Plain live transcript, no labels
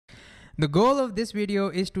The goal of this video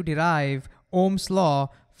is to derive Ohm's law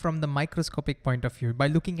from the microscopic point of view by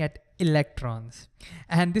looking at electrons.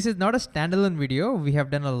 And this is not a standalone video. We have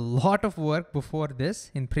done a lot of work before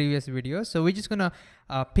this in previous videos. So we're just gonna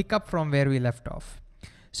pick up from where we left off.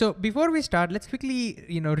 So before we start, let's quickly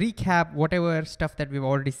recap whatever stuff that we've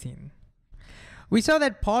already seen. We saw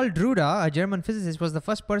that Paul Drude, a German physicist, was the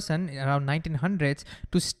first person around 1900s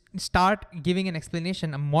to start giving an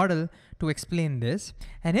explanation, a model to explain this.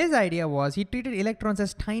 And his idea was he treated electrons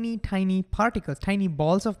as tiny, tiny particles, tiny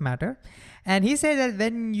balls of matter. And he said that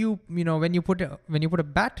when you put a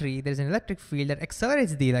battery, there's an electric field that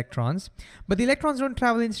accelerates the electrons, but the electrons don't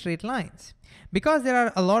travel in straight lines. Because there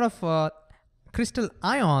are a lot of crystal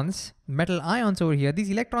ions, metal ions over here, these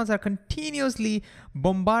electrons are continuously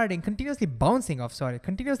bouncing off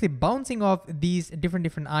these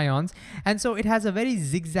different ions. And so it has a very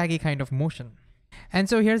zigzaggy kind of motion. And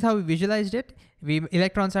so here's how we visualized it.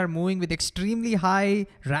 Electrons are moving with extremely high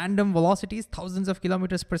random velocities, thousands of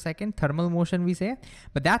kilometers per second, thermal motion we say,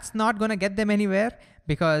 but that's not gonna get them anywhere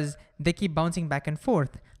because they keep bouncing back and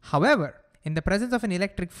forth. However, in the presence of an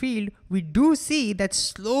electric field, we do see that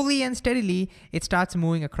slowly and steadily, it starts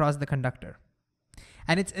moving across the conductor.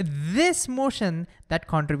 And it's this motion that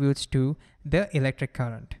contributes to the electric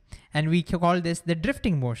current. And we call this the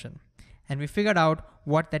drifting motion. And we figured out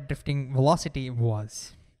what that drifting velocity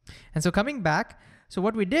was. And so coming back, so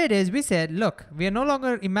what we did is we said, look, we are no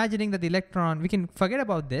longer imagining that the electron, we can forget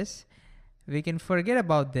about this.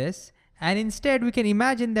 And instead we can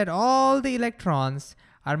imagine that all the electrons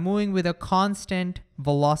are moving with a constant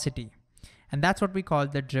velocity. And that's what we call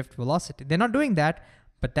the drift velocity. They're not doing that,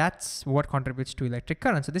 but that's what contributes to electric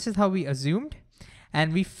current. So this is how we assumed,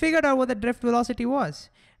 and we figured out what the drift velocity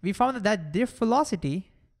was. We found that drift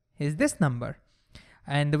velocity is this number.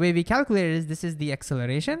 And the way we calculate it is this is the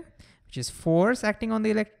acceleration, which is force acting on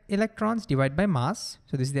the electrons divided by mass.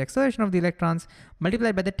 So this is the acceleration of the electrons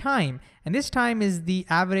multiplied by the time. And this time is the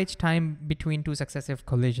average time between two successive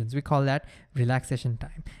collisions. We call that relaxation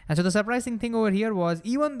time. And so the surprising thing over here was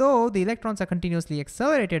even though the electrons are continuously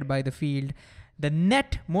accelerated by the field, the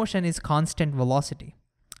net motion is constant velocity.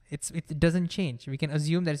 It doesn't change. We can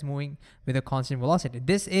assume that it's moving with a constant velocity.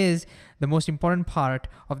 This is the most important part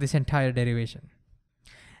of this entire derivation.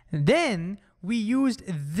 Then we used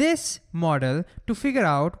this model to figure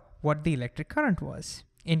out what the electric current was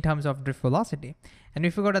in terms of drift velocity. And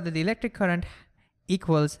we figured out that the electric current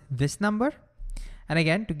equals this number. And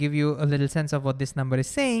again, to give you a little sense of what this number is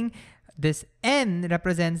saying, this N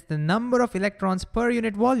represents the number of electrons per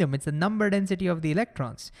unit volume. It's the number density of the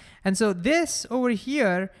electrons. And so this over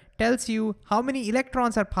here tells you how many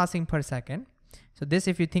electrons are passing per second. So this,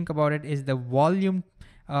 if you think about it, is the volume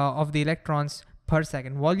of the electrons per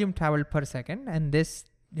second, volume traveled per second, and this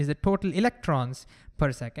is the total electrons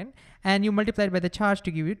per second, and you multiply it by the charge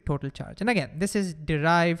to give you total charge. And again, this is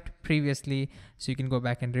derived previously, so you can go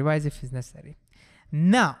back and revise if it's necessary.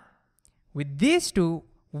 Now, with these two,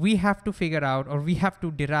 we have to figure out, or we have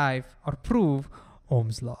to derive or prove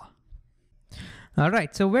Ohm's law. All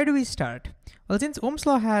right, so where do we start? Well, since Ohm's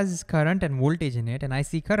law has current and voltage in it, and I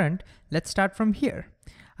see current, let's start from here.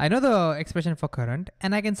 I know the expression for current,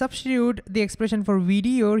 and I can substitute the expression for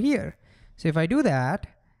VD over here. So if I do that,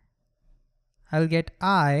 I'll get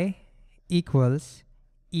I equals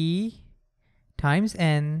E times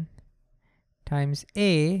N times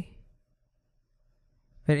A,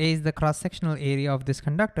 where A is the cross-sectional area of this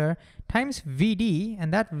conductor, times VD,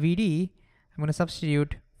 and that VD, I'm going to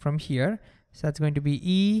substitute from here. So that's going to be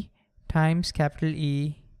E times capital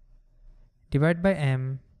E divided by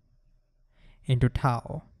M into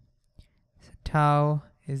tau. So tau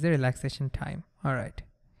is the relaxation time. All right.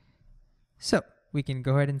 So we can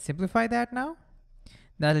go ahead and simplify that now.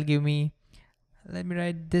 That'll give me, let me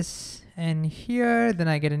write this in here, then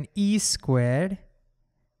I get an E squared.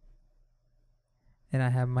 Then I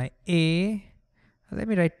have my A. Let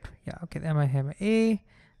me write, yeah, okay, then I have my A.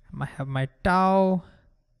 I have my tau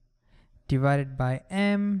divided by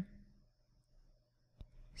M.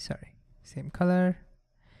 Sorry, same color.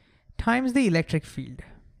 Times the electric field.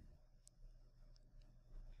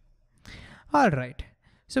 All right,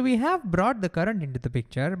 so we have brought the current into the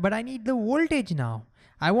picture, but I need the voltage now.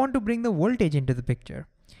 I want to bring the voltage into the picture.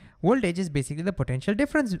 Voltage is basically the potential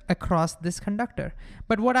difference across this conductor.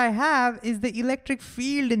 But what I have is the electric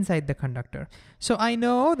field inside the conductor. So I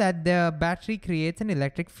know that the battery creates an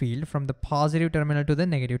electric field from the positive terminal to the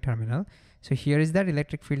negative terminal. So here is that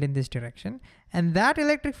electric field in this direction. And that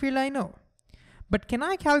electric field I know. But can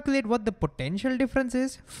I calculate what the potential difference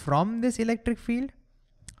is from this electric field?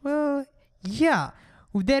 Well, yeah.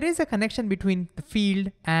 There is a connection between the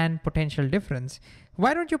field and potential difference.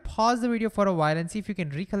 Why don't you pause the video for a while and see if you can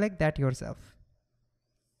recollect that yourself?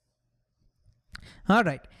 All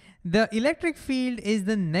right, the electric field is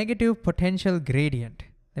the negative potential gradient.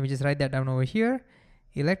 Let me just write that down over here.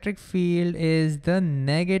 Electric field is the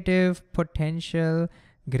negative potential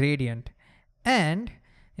gradient. And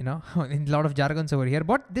in a lot of jargons over here,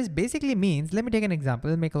 what this basically means, let me take an example,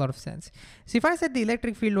 it'll make a lot of sense. So if I said the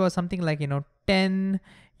electric field was something like 10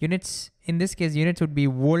 units, in this case units would be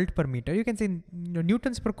volt per meter. You can say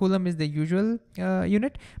newtons per coulomb is the usual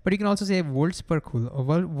unit, but you can also say volts per coulomb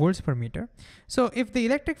or volts per meter. So if the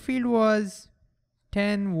electric field was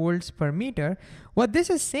 10 volts per meter, what this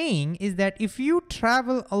is saying is that if you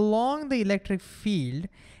travel along the electric field,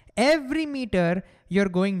 every meter you're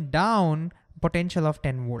going down potential of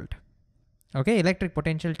 10 volt. Okay, electric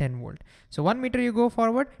potential 10 volt. So 1 meter you go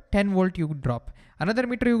forward, 10 volt you drop. Another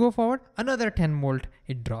meter you go forward, another 10 volt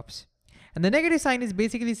it drops. And the negative sign is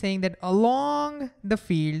basically saying that along the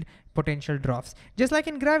field, potential drops. Just like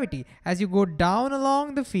in gravity, as you go down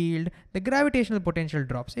along the field, the gravitational potential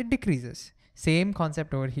drops, it decreases. Same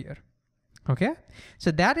concept over here. Okay,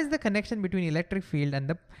 so that is the connection between electric field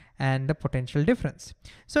and the potential difference.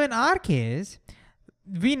 So in our case,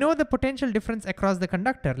 we know the potential difference across the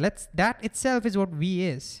conductor. That itself is what V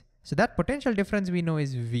is. So that potential difference we know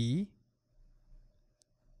is V.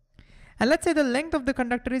 And let's say the length of the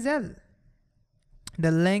conductor is L.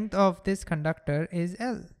 The length of this conductor is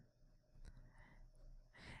L.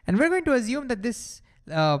 And we're going to assume that this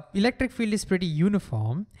electric field is pretty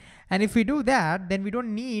uniform. And if we do that, then we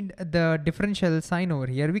don't need the differential sign over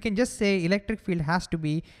here. We can just say electric field has to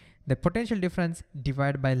be the potential difference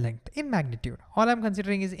divided by length in magnitude. All I'm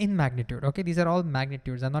considering is in magnitude. Okay, these are all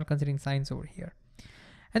magnitudes. I'm not considering signs over here.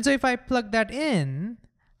 And so if I plug that in,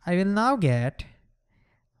 I will now get,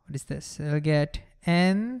 what is this? I'll get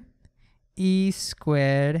N E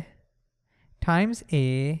squared times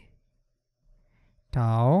A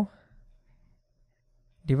tau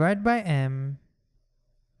divided by M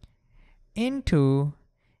into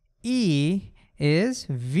E is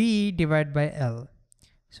V divided by L.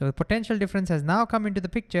 So the potential difference has now come into the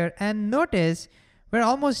picture, and notice we're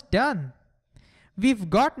almost done. We've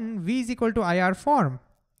gotten V is equal to IR form,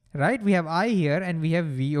 right? We have I here and we have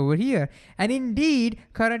V over here. And indeed,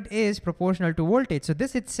 current is proportional to voltage. So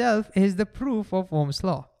this itself is the proof of Ohm's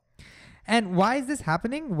law. And why is this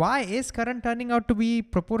happening? Why is current turning out to be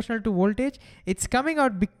proportional to voltage? It's coming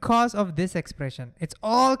out because of this expression. It's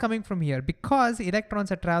all coming from here because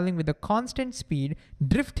electrons are traveling with a constant speed,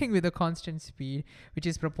 drifting with a constant speed, which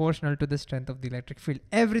is proportional to the strength of the electric field.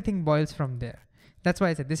 Everything boils from there. That's why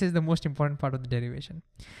I said this is the most important part of the derivation.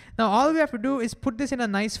 Now, all we have to do is put this in a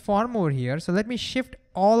nice form over here. So let me shift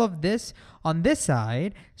all of this on this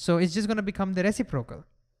side. So it's just going to become the reciprocal.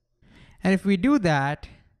 And if we do that,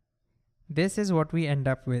 this is what we end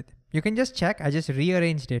up with. You can just check, I just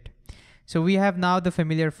rearranged it. So we have now the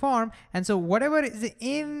familiar form. And so whatever is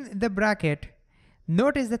in the bracket,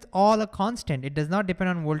 notice that's all a constant. It does not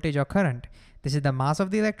depend on voltage or current. This is the mass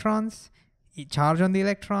of the electrons, charge on the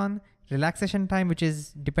electron, relaxation time, which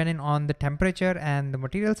is dependent on the temperature and the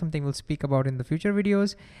material, something we'll speak about in the future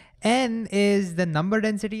videos. N is the number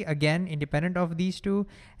density, again, independent of these two.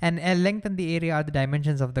 And L, length and the area are the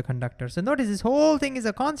dimensions of the conductor. So notice this whole thing is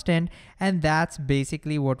a constant, and that's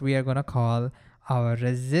basically what we are gonna call our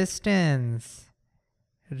resistance.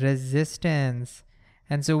 Resistance.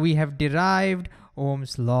 And so we have derived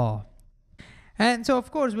Ohm's law. And so, of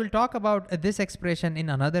course, we'll talk about this expression in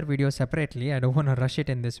another video separately. I don't want to rush it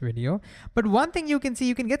in this video. But one thing you can see,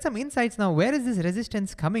 you can get some insights now. Where is this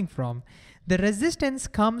resistance coming from? The resistance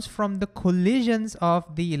comes from the collisions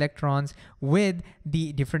of the electrons with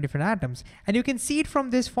the different atoms. And you can see it from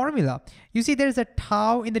this formula. You see there's a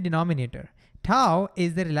tau in the denominator. Tau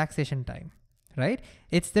is the relaxation time, right?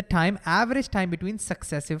 It's the time, average time between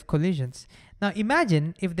successive collisions. Now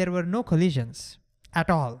imagine if there were no collisions at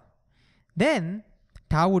all. Then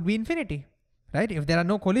tau would be infinity, right? If there are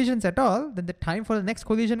no collisions at all, then the time for the next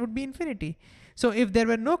collision would be infinity. So if there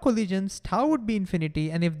were no collisions, tau would be infinity.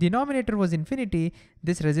 And if denominator was infinity,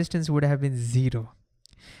 this resistance would have been 0.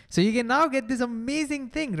 So you can now get this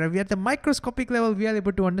amazing thing, right? We at the microscopic level, we are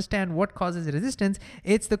able to understand what causes resistance.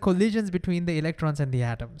 It's the collisions between the electrons and the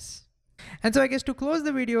atoms. And so I guess to close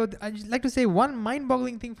the video, I'd like to say one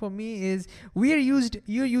mind-boggling thing for me is you're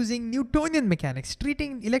using Newtonian mechanics,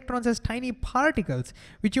 treating electrons as tiny particles,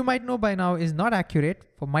 which you might know by now is not accurate.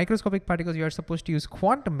 For microscopic particles, you are supposed to use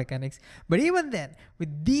quantum mechanics. But even then,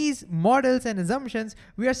 with these models and assumptions,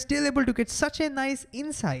 we are still able to get such a nice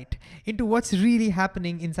insight into what's really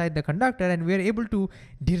happening inside the conductor, and we are able to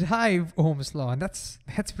derive Ohm's law. And that's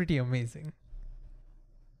pretty amazing.